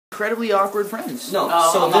incredibly awkward friends. No,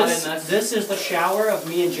 so this is the shower of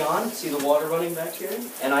me and John. See the water running back here?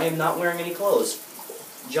 And I am not wearing any clothes.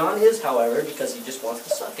 John is, however, because he just wants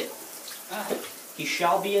to suck it. He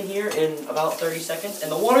shall be in here in about 30 seconds,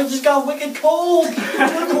 and the water just got wicked cold!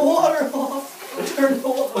 Turn the water off! Turn the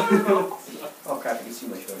water off! Oh crap, you can see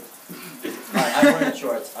my shorts. Alright,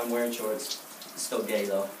 I'm wearing shorts. It's still gay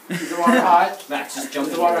though. Is the water hot? Max, just jump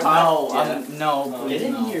in the water here. hot? No. Get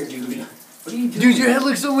in here, dude. What are you doing? Dude, your head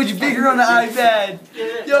looks so much bigger on the iPad.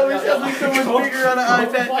 Yo, his head looks so much bigger on an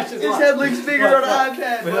iPad. His head looks bigger on an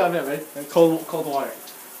iPad. Wait, ready? Cold water.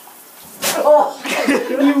 Oh,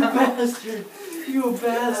 you bastard! You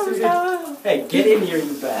bastard! Hey, get in here,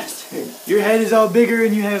 you bastard! Your head is all bigger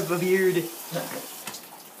and you have a beard.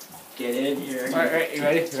 Get in here. Alright, you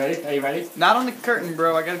ready? Are you ready? Not on the curtain,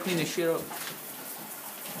 bro. I gotta clean this shit up.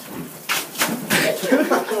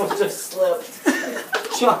 I just slipped.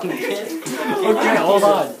 John, get in. Okay, hold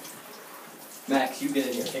on. Max, you get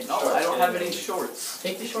in here. Take the No, shorts. I don't have any shorts.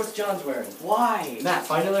 Take the shorts John's wearing. Why? Matt,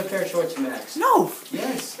 find another pair of shorts for Max. No.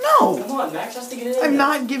 Yes. No. Come on, Max has to get in. I'm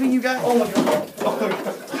not giving you guys. Oh my god. Oh my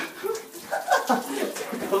god.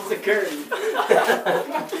 Close the curtain.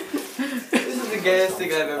 This is the gayest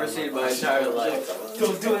thing I've ever seen in my entire life.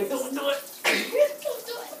 Don't do it. Don't do it. Don't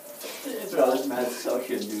do it. Bro, this Matt's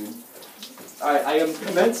suction, dude. Alright, I am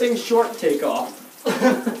commencing short takeoff.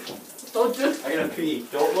 Don't do it. I gotta pee.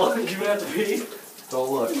 Don't look. You have to pee.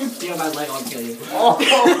 Don't look. See on my leg, I'll kill you. Oh,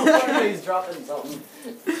 he's dropping something.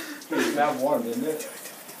 It's mad warm, isn't it?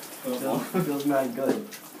 Feels mad good.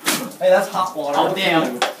 Hey, that's hot water. Oh,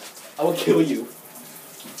 damn. I will kill you.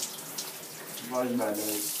 Water's mad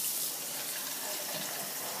nice.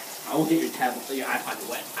 I will get your tablet, your iPad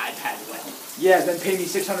wet. Yeah, then pay me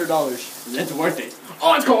 $600. That's worth it.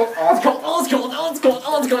 Oh, it's cold. Oh, it's cold. Oh, it's cold. Oh, it's cold.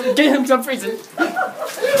 Oh, it's cold. Get him, 'cause I'm freezing.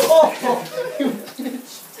 Oh, you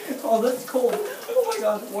bitch. Oh, that's cold. Oh my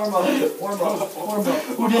god. Warm up. Warm up. Warm up.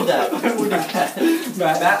 Who did that? Who did that?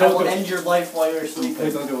 Matt, I will end your life while you're sleeping.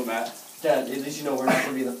 Please don't do it, Matt. Dad, at least you know we're not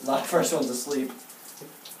going to be the first ones asleep.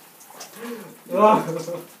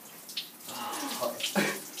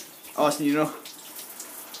 Austin, you know.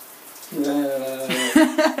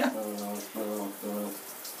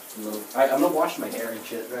 Alright, I'm gonna wash my hair and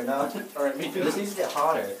shit right now. Alright, me too. This needs to get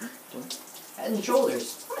hotter. Head and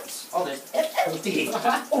shoulders. Nice. Oh, there's empty.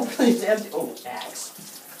 Oh, please, empty. Oh, axe.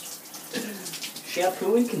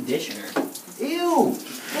 Shampoo and conditioner. Ew!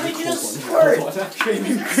 What did you just squirt?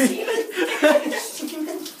 Shaving cream.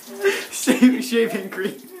 Shaving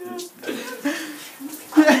cream.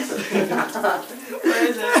 Where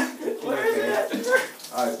is it? Where is it?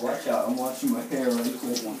 Alright, watch out. I'm washing my hair right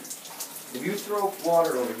quick. If you throw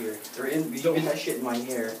water over here, or you get that shit in my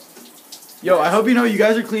hair, Yo, I hope you know you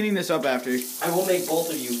guys are cleaning this up after. I will make both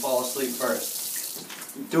of you fall asleep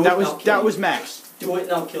first. That was Max. Do it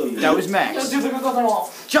and I'll kill you. That was Max. Dude, look at the wall.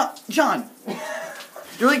 John,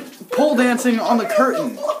 you're like pole dancing on the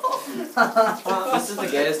curtain. This is the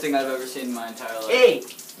gayest thing I've ever seen in my entire life. Hey,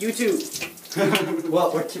 you too.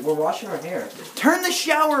 Well, we're washing our hair. Turn the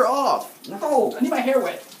shower off. No. I need my hair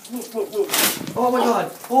wet. Oh my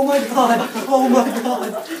god. Oh my god. Oh my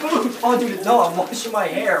god. Oh dude, no, I'm washing my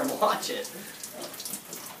hair. Watch it.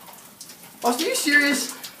 Austin, are you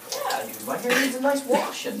serious? Yeah, dude, my hair needs a nice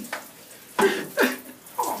washing.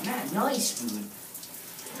 Oh man, nice, dude.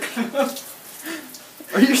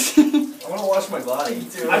 Are you serious? I want to wash my body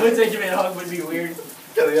too. I would say giving a hug would be weird.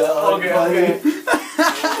 Okay. Okay.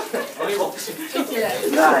 Let me wash it. Yeah,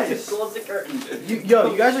 Nice. Close the curtain.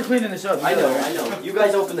 Yo, you guys are cleaning this up. I know. You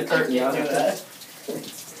guys open the curtain. I can't do that.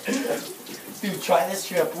 Dude, try this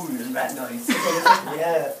shampoo. It's mad nice.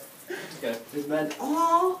 Yeah. Okay. It's mad.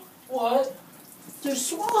 Oh, What? there's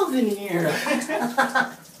swallows in here.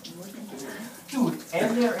 Dude,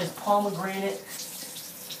 and there is pomegranate.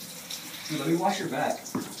 Dude, let me wash your back.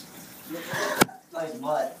 Nice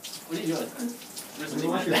butt. What are you doing? Let me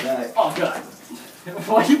wash your back. Oh, God.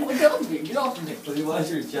 Why you get off me? Get off me. Let me wash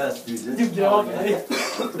your chest, dude. Dude, get off me.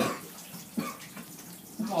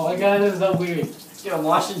 Oh, my God, this is so weird. Dude, I'm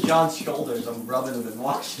washing John's shoulders. I'm rubbing them and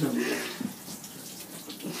washing them.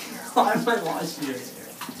 Why am I washing your hair?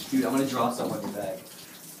 Dude, I'm gonna draw some on your back.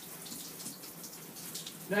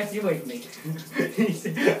 Max, you wake me.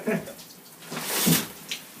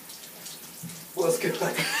 Well, it's good.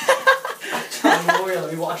 John, come over here.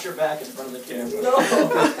 Let me wash your back in front of the camera. No.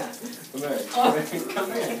 Come here.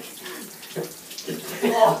 Come here.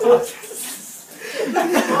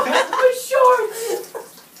 My shorts!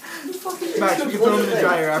 Max, we can throw them in the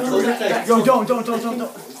dryer afterwards. Yo, don't.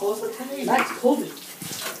 Close the tape. Max, hold it.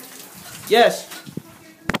 Yes.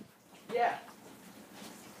 Yeah.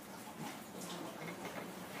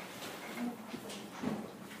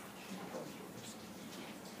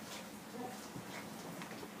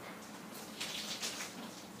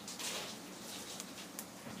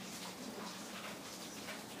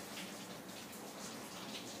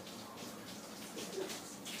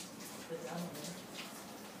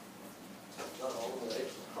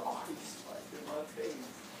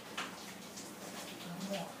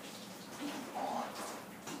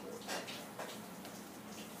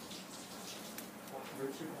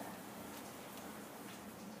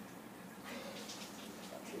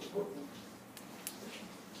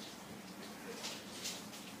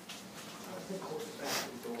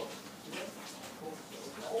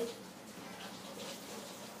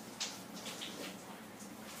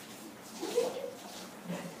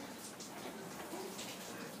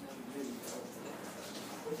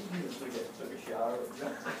 Took a shower.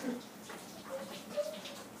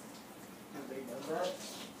 Nobody does that.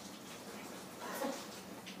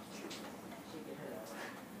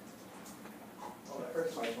 Oh, that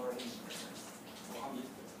hurts my brain. Well, I'm used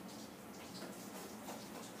to it.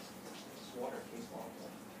 This water keeps long.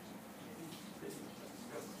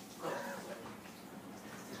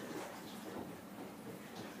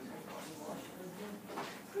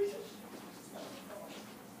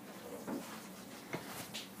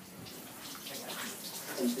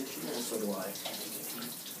 So do I.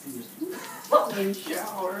 Fucking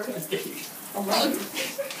shower. I'm like,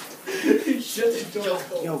 shut the door.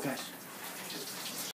 Yo, guys.